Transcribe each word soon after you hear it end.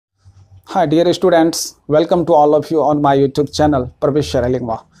हाँ dear students, welcome to all of you on my YouTube channel परवेश।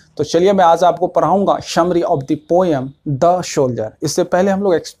 तो चलिए मैं आज आपको पढ़ाऊंगा summary of the poem the soldier. इससे पहले हम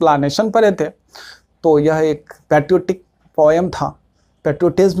लोग एक्सप्लेनेशन पढ़े थे। तो यह एक पैट्रियोटिक पोएम था।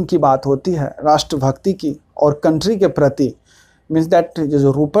 पैट्रियोटिज्म की बात होती है, राष्ट्रभक्ति की और कंट्री के प्रति। मीन्स दैट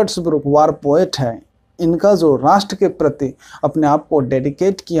जो रूपर्ट ब्रूक वार पोएट है, इनका जो राष्ट्र के प्रति अपने आप को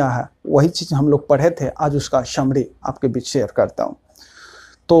डेडिकेट किया है, वही चीज़ हम लोग पढ़े थे। आज उसका समरी आपके बीच शेयर करता हूँ।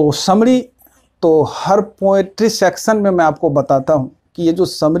 तो समरी तो हर पोएट्री सेक्शन में मैं आपको बताता हूँ कि ये जो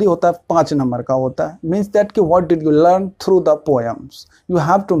समरी होता है 5 नंबर का होता है। मीन्स दैट कि what did you learn through the poems, you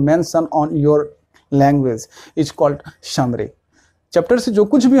have to mention on your language, is called summary. Chapter से जो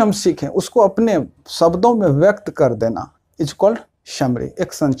कुछ भी हम सीखें उसको अपने शब्दों में व्यक्त कर देना, इज कॉल्ड समरी।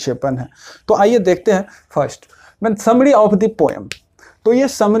 एक संक्षेपण है। तो आइए देखते हैं फर्स्ट मैं समरी ऑफ द पोएम। तो ये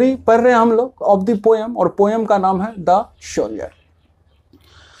समरी पढ़ रहे हैं हम लोग ऑफ द पोएम, और पोएम का नाम है द सोल्जर।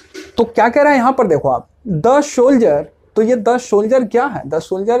 तो क्या कह रहा है यहाँ पर देखो आप, द सोल्जर। तो ये द सोल्जर क्या है? द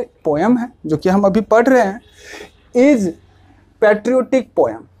सोल्जर पोएम है जो कि हम अभी पढ़ रहे हैं, इज पैट्रियोटिक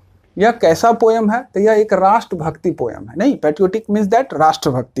पोएम। यह कैसा पोएम है? तो यह एक राष्ट्रभक्ति पोएम है। नहीं, पैट्रियोटिक मीन्स दैट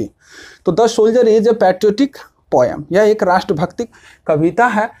राष्ट्रभक्ति। तो the soldier is a patriotic poem. यह एक राष्ट्रभक्ति कविता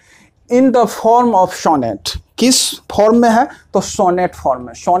है in the form of sonnet. किस फॉर्म में है? तो सोनेट फॉर्म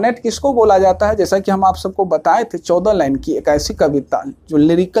में। सोनेट किसको बोला जाता है? जैसा कि हम आप सबको बताए थे, 14 लाइन की एक ऐसी कविता जो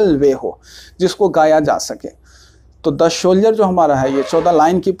लिरिकल वे हो, जिसको गाया जा सके। तो द सोल्जर जो हमारा है, ये 14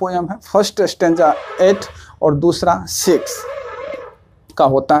 लाइन की पोएम है। फर्स्ट स्टेंजा 8 और दूसरा 6 का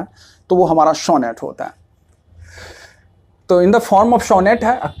होता है, तो वो हमारा सोनेट होता है। तो in the form of sonnet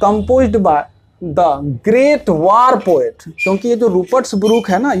है, composed by the great war poet. क्योंकि ये जो रूपर्ट ब्रूक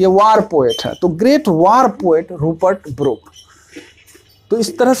है ना, ये वार पोएट है, तो ग्रेट वार पोएट रूपर्ट ब्रूक। तो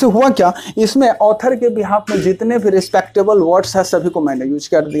इस तरह से हुआ क्या, इसमें ऑथर के बिहाफ में जितने भी रिस्पेक्टेबल वर्ड्स है सभी को मैंने यूज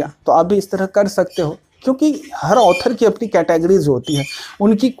कर दिया। तो आप भी इस तरह कर सकते हो, क्योंकि हर ऑथर की अपनी कैटेगरीज होती है,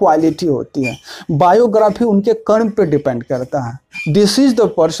 उनकी क्वालिटी होती है। बायोग्राफी उनके कर्म पे डिपेंड करता है। This is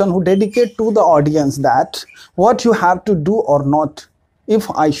the person who dedicate to the audience that what you have to do और not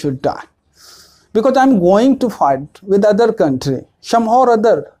if I should die, because I'm going to fight with other country, somehow or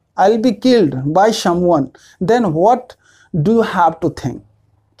other I'll be killed by someone, then what do you have to think?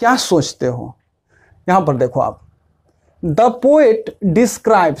 क्या सोचते हो? यहाँ पर देखो आप, the poet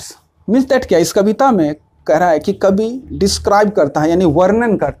describes means that क्या इस कविता में कह रहा है कि कवि डिस्क्राइब करता है, यानी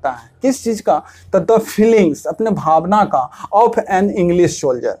वर्णन करता है किस चीज़ का? तो द फीलिंग्स, अपने भावना का, of an English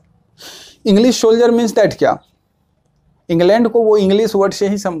soldier. English soldier means that क्या, इंग्लैंड को वो इंग्लिश वर्ड से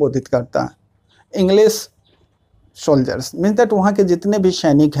ही संबोधित करता है। इंग्लिश सोल्जर्स मीन्स दैट वहाँ के जितने भी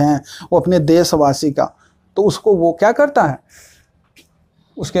सैनिक हैं, वो अपने देशवासी का, तो उसको वो क्या करता है,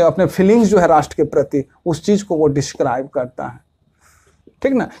 उसके अपने फीलिंग्स जो है राष्ट्र के प्रति, उस चीज़ को वो डिस्क्राइब करता है।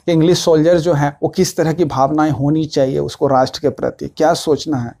 ठीक ना, कि इंग्लिश सोल्जर जो है वो किस तरह की भावनाएं होनी चाहिए उसको राष्ट्र के प्रति, क्या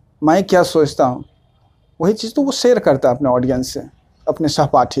सोचना है, मैं क्या सोचता हूँ, वही चीज़ तो वो शेयर करता है अपने ऑडियंस से, अपने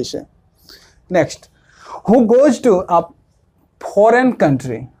सहपाठी से। Next, who goes to a foreign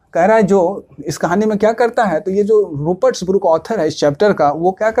country. कह रहा है जो इस कहानी में क्या करता है, तो ये जो रूपर्ट ब्रूक ऑथर है इस चैप्टर का,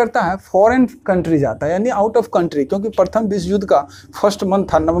 वो क्या करता है, फॉरेन कंट्री जाता है, यानी आउट ऑफ कंट्री। क्योंकि प्रथम विश्व युद्ध का फर्स्ट मंथ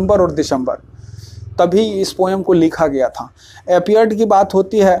था नवंबर और दिसंबर, तभी इस पोएम को लिखा गया था। एपियर्ड की बात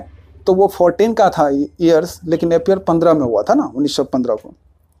होती है तो वो 14 का था ईयर्स, लेकिन एपियर 15 में हुआ था ना, 1915 को।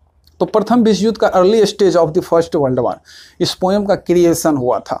 तो प्रथम विश्व युद्ध का early stage of the first world war इस पोएम का क्रिएशन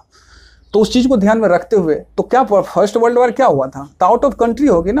हुआ था। तो उस चीज़ को ध्यान में रखते हुए, तो क्या फर्स्ट वर्ल्ड वॉर क्या हुआ था, तो आउट ऑफ कंट्री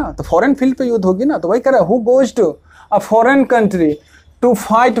होगी ना, तो फॉरेन फील्ड पे युद्ध होगी ना। तो वही कह रहा है, who goes to a foreign country to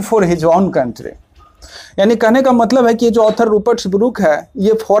fight for his own country. यानी कहने का मतलब है कि ये जो ऑथर रूपर्ट ब्रूक है,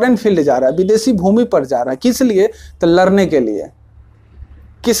 ये फॉरेन फील्ड जा रहा है, विदेशी भूमि पर जा रहा है। किस लिए? तो लड़ने के लिए।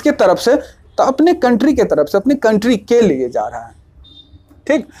 किसके तरफ से? तो अपने कंट्री के तरफ से, अपने कंट्री के लिए जा रहा है।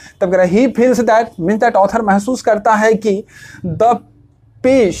 ठीक, तब कह रहा है he feels that, means that author महसूस करता है कि the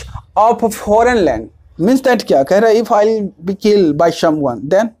peace of foreign land means that क्या कह रहा है, if I'll be killed by someone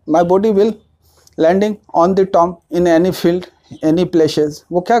then my body will landing on the tomb in any field any places।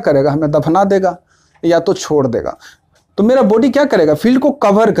 वो क्या करेगा, हमें दफना देगा या तो छोड़ देगा। तो मेरा बॉडी क्या करेगा, फील्ड को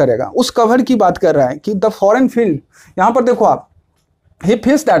कवर करेगा। उस कवर की बात कर रहा है कि द फॉरेन फील्ड। यहाँ पर देखो आप, he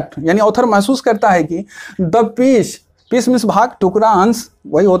feels that, यानी ऑथर महसूस करता है कि द पीस मीन्स भाग, टुकड़ा, अंश,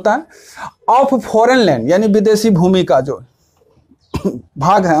 वही होता है, ऑफ फॉरेन लैंड यानी विदेशी भूमि का जो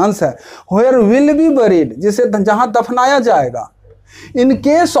भाग है, अंश है, वेयर विल बी बरीड, जिसे जहां दफनाया जाएगा, इन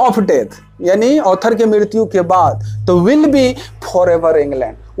केस ऑफ डेथ, यानी ऑथर के मृत्यु के बाद, तो will be for ever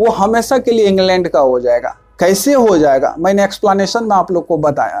England, वो हमेशा के लिए इंग्लैंड का हो जाएगा। कैसे हो जाएगा, मैंने एक्सप्लेनेशन में आप लोग को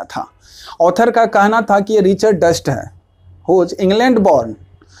बताया था। ऑथर का कहना था कि ये रिचर्ड डस्ट है, हु इज इंग्लैंड बॉर्न,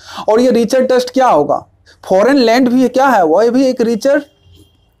 और ये रिचर डस्ट क्या होगा, फॉरेन लैंड भी क्या है, वह भी एक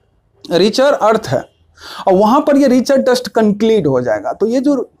रिचर अर्थ है, और वहां पर ये रिचर डस्ट कंक्रीट हो जाएगा। तो ये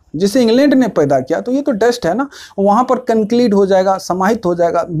जो जिसे इंग्लैंड ने पैदा किया, तो ये तो डस्ट है ना, वहां पर कंक्रीट हो जाएगा, समाहित हो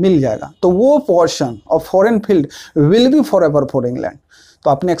जाएगा, मिल जाएगा। तो वो portion of foreign field will be for ever for England. तो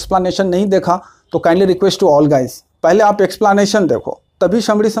आपने एक्सप्लेनेशन नहीं देखा तो kindly request to all guys, पहले आप एक्सप्लेनेशन देखो, तभी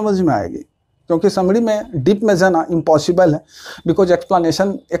समरी समझ में आएगी, क्योंकि समरी में डीप में जाना इम्पॉसिबल है, बिकॉज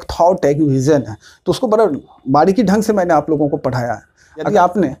एक्सप्लेनेशन एक थॉट है, एक विजन है, तो उसको बड़ा बारीकी ढंग से मैंने आप लोगों को पढ़ाया है। यदि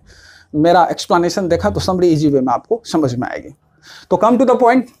आपने मेरा एक्सप्लेनेशन देखा तो समरी इजी वे में आपको समझ में आएगी। तो कम टू द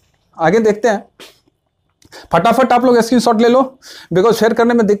पॉइंट, आगे देखते हैं। फटाफट आप लोग स्क्रीनशॉट ले लो, बिकॉज फेयर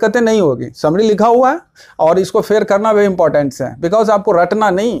करने में दिक्कतें नहीं होगी। समरी लिखा हुआ है और इसको फेयर करना भी इंपॉर्टेंट है, बिकॉज आपको रटना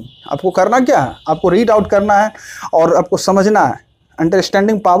नहीं, आपको करना क्या है, आपको रीड आउट करना है और आपको समझना है,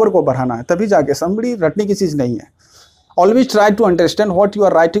 अंडरस्टैंडिंग पावर को बढ़ाना है, तभी जाके समरी रटने की चीज़ नहीं है। Always try to understand what you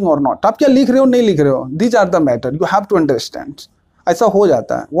are writing और नॉट। आप क्या लिख रहे हो नहीं लिख रहे हो, these are the matter, you have to understand. ऐसा हो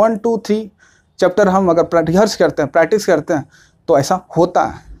जाता है 1 2 3 चैप्टर हम अगर रिहर्स करते हैं, प्रैक्टिस करते हैं, तो ऐसा होता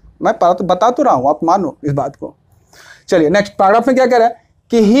है। मैं बता तो रहा हूं, आप मानो इस बात को। चलिए नेक्स्ट पैराग्राफ में क्या कह रहा है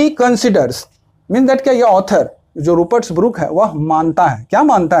कि ही कंसिडर्स, मीन दैट क्या, ये ऑथर जो रूपर्ट ब्रूक है वह मानता है, क्या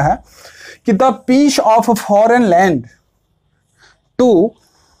मानता है कि the piece of foreign land to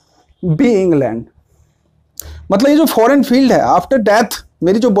be England. मतलब ये जो फॉरेन फील्ड है आफ्टर डेथ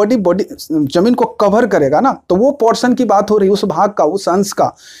मेरी जो बॉडी जमीन को कवर करेगा ना, तो वो पोर्शन की बात हो रही है, उस भाग का, उस अंश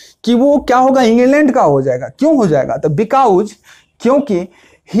का, कि वो क्या होगा, इंग्लैंड का हो जाएगा। क्यों हो जाएगा, तो बिकॉज, क्योंकि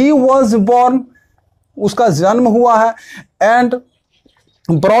ही वॉज बॉर्न, उसका जन्म हुआ है, एंड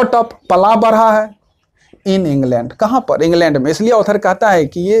ब्रॉट अप, पला बढ़ा है, इन इंग्लैंड। कहां पर, इंग्लैंड में। इसलिए ऑथर कहता है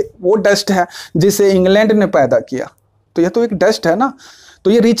कि ये वो डस्ट है जिसे इंग्लैंड ने पैदा किया। तो ये तो एक डस्ट है ना,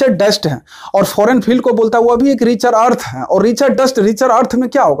 तो ये रिचर डस्ट है, और फॉरेन फील्ड को बोलता है वो भी एक रिचर अर्थ है, और रिचर डस्ट रिचर अर्थ में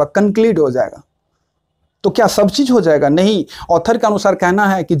क्या होगा, कंक्रीट हो जाएगा। तो क्या सब चीज हो जाएगा, नहीं। ऑथर के अनुसार कहना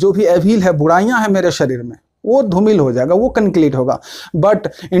है कि जो भी एविल है, बुराइयां हैं मेरे शरीर में, वो धूमिल हो जाएगा, वो कंक्रीट होगा, but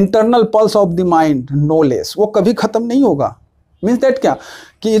internal pulse of the mind no less, वो कभी खत्म नहीं होगा। मीन्स दैट क्या,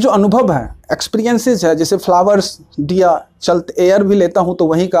 कि ये जो अनुभव है, एक्सपीरियंसेस है, जैसे फ्लावर्स दिया, चलते एयर भी लेता हूं तो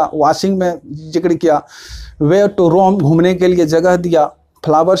वहीं का, वॉशिंग में जिक्र किया, वेयर टू रोम, घूमने के लिए जगह दिया,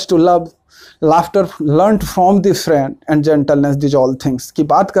 flowers to love, laughter learned from the friend, and gentleness, these all things की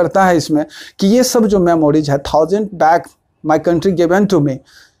बात करता है इसमें, कि ये सब जो मेमोरीज है, 1000 back my country given to me,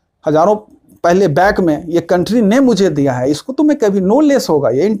 हजारों पहले बैक में ये कंट्री ने मुझे दिया है, इसको तो मैं कभी नो लेस होगा।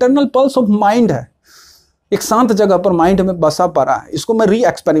 ये इंटरनल पल्स ऑफ माइंड है, एक शांत जगह पर माइंड में बसा पड़ा है, इसको मैं री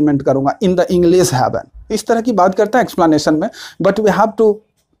एक्सपेरिमेंट करूंगा इन द इंग्लिश हैवन। इस तरह की बात करता है एक्सप्लेनेशन में, but we have to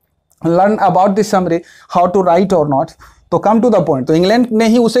learn about this summary, how to right और नॉट। तो कम टू द पॉइंट, तो इंग्लैंड ने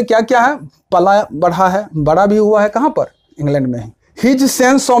ही उसे क्या क्या है, पला बढ़ा है, बड़ा भी हुआ है, कहां पर, इंग्लैंड में ही। His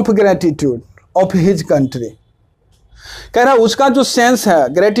sense of gratitude of his country, कह रहा है उसका जो सेंस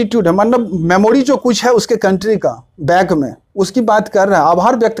है, ग्रेटिट्यूड है, मतलब मेमोरी जो कुछ है उसके कंट्री का, बैक में, उसकी बात कर रहा है,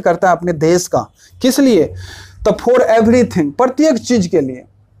 आभार व्यक्त करता है अपने देश का। किस लिए, तो फॉर एवरीथिंग, प्रत्येक चीज के लिए।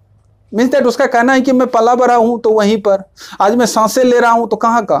 मीन्स दैट उसका कहना है कि मैं पला बढ़ा हूं तो वहीं पर, आज मैं सांसें ले रहा हूं तो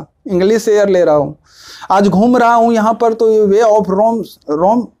कहाँ का, इंग्लिश एयर ले रहा हूं, आज घूम रहा हूं यहाँ पर तो वे ऑफ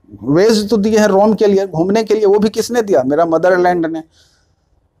रोम वेज तो दिए हैं रोम के लिए, घूमने के लिए, वो भी किसने दिया, मेरा मदरलैंड ने।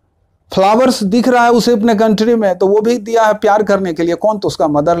 फ्लावर्स दिख रहा है उसे अपने कंट्री में, तो वो भी दिया है प्यार करने के लिए, कौन, तो उसका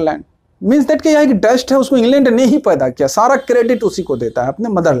मदरलैंड। मीन्स दैट कि यह एक डस्ट है, उसको इंग्लैंड ने ही पैदा किया, सारा क्रेडिट उसी को देता है, अपने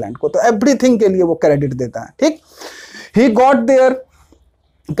मदरलैंड को, तो एवरीथिंग के लिए वो क्रेडिट देता है, ठीक। ही गॉट देयर,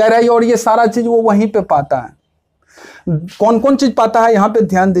 कह रहा है, और ये सारा चीज वो वहीं पे पाता है। कौन कौन चीज पाता है, यहाँ पे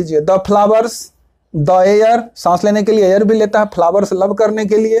ध्यान दीजिए, द फ्लावर्स, द एयर, सांस लेने के लिए एयर भी लेता है, फ्लावर्स लव करने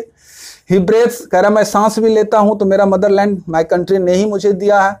के लिए, ही ब्रेथ्स, कह रहा है मैं सांस भी लेता हूं तो मेरा मदरलैंड, माई कंट्री ने ही मुझे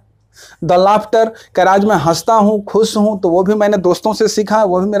दिया है। द लाफ्टर, कह रहा आज मैं हंसता हूँ, खुश हूँ, तो वो भी मैंने दोस्तों से सीखा है,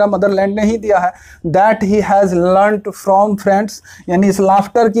 वो भी मेरा मदरलैंड ने ही दिया है। That he has learned from friends, यानी इस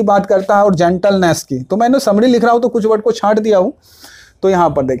लाफ्टर की बात करता है, और जेंटलनेस की। तो मैंने समरी लिख रहा हूँ तो कुछ वर्ड को छांट दिया हूँ, तो यहाँ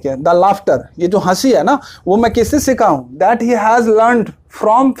पर देखिए, द लाफ्टर, ये जो हंसी है ना, वो मैं किससे सीखा हूँ, that he has learned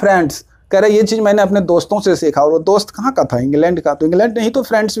from friends, कह रहे ये चीज मैंने अपने दोस्तों से सीखा, और वो दोस्त कहाँ का था, इंग्लैंड का, तो इंग्लैंड ने ही तो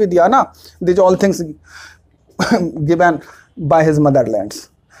फ्रेंड्स भी दिया ना, these all things given by his मदरलैंड्स।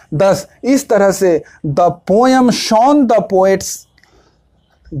 दस, इस तरह से the poem Shaun the poets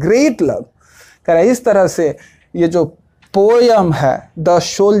great love, कह रहा इस तरह से ये जो पोएम है, द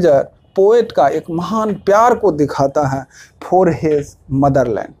सोल्जर, पोएट का एक महान प्यार को दिखाता है, फॉर हिज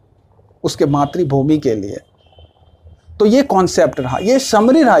मदरलैंड, उसके मातृभूमि के लिए। तो ये कॉन्सेप्ट रहा, ये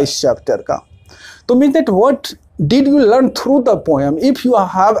समरी रहा इस चैप्टर का। तो mean that what did you learn through the poem, if you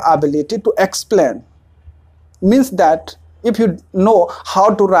have ability to explain, means that if you know how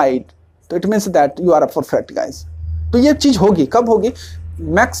to right, तो it means that you are a perfect guys. तो ये चीज़ होगी, कब होगी?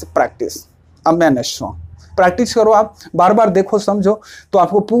 Max practice, a man is strong. Practice करो आप, बार बार देखो, समझो, तो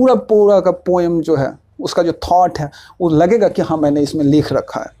आपको पूरा पूरा का पोएम जो है, उसका जो थॉट है, वो लगेगा कि हाँ मैंने इसमें लिख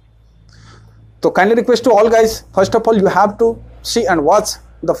रखा है। तो kindly request to all guys, first of all you have to C and watch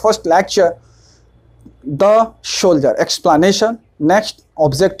the first lecture, the soldier explanation, next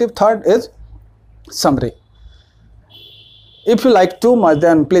objective, third is summary. If you like too much,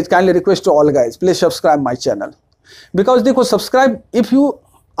 then please kindly request to all guys, please subscribe my channel. Because देखो, subscribe, if you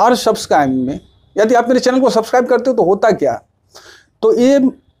are subscribe में, यदि आप मेरे channel को subscribe करते हो तो होता क्या, तो ये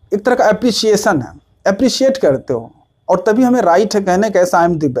एक तरह का अप्रिसिएशन है, अप्रिशिएट करते हो, और तभी हमें राइट है कहने का ऐसा I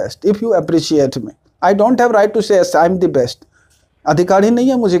am the best. If you appreciate me, I don't have right to से आई एम द बेस्ट, अधिकार ही नहीं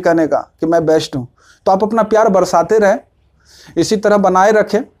है मुझे कहने का कि मैं बेस्ट हूँ। तो आप अपना प्यार बरसाते रहें, इसी तरह बनाए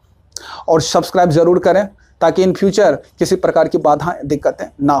रखें, और सब्सक्राइब ज़रूर करें, ताकि इन फ्यूचर किसी प्रकार की बाधा दिक्कतें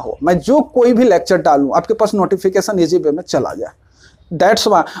ना हो। मैं जो कोई भी लेक्चर डालूं आपके पास नोटिफिकेशन इजी वे में चला जाए। That's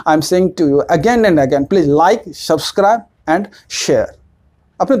why I am saying to you again and again, please like, subscribe and share.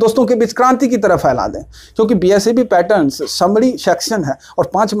 अपने दोस्तों के बीच क्रांति की तरह फैला दें, क्योंकि बीएसएबी पैटर्न्स समरी सेक्शन है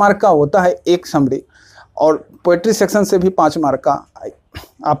और 5 मार्क का होता है एक समरी, और पोएट्री सेक्शन से भी 5 मार्क का,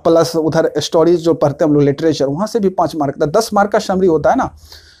 आप प्लस उधर स्टोरीज जो पढ़ते हैं हम लोग लिटरेचर, वहाँ से भी 5 मार्क का, 10 मार्क का समरी होता है ना।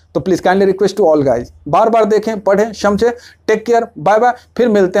 तो please kindly request to all guys, बार बार देखें, पढ़ें, समझें। टेक केयर, बाय बाय, फिर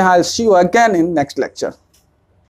मिलते हैं। I will see you again in next lecture.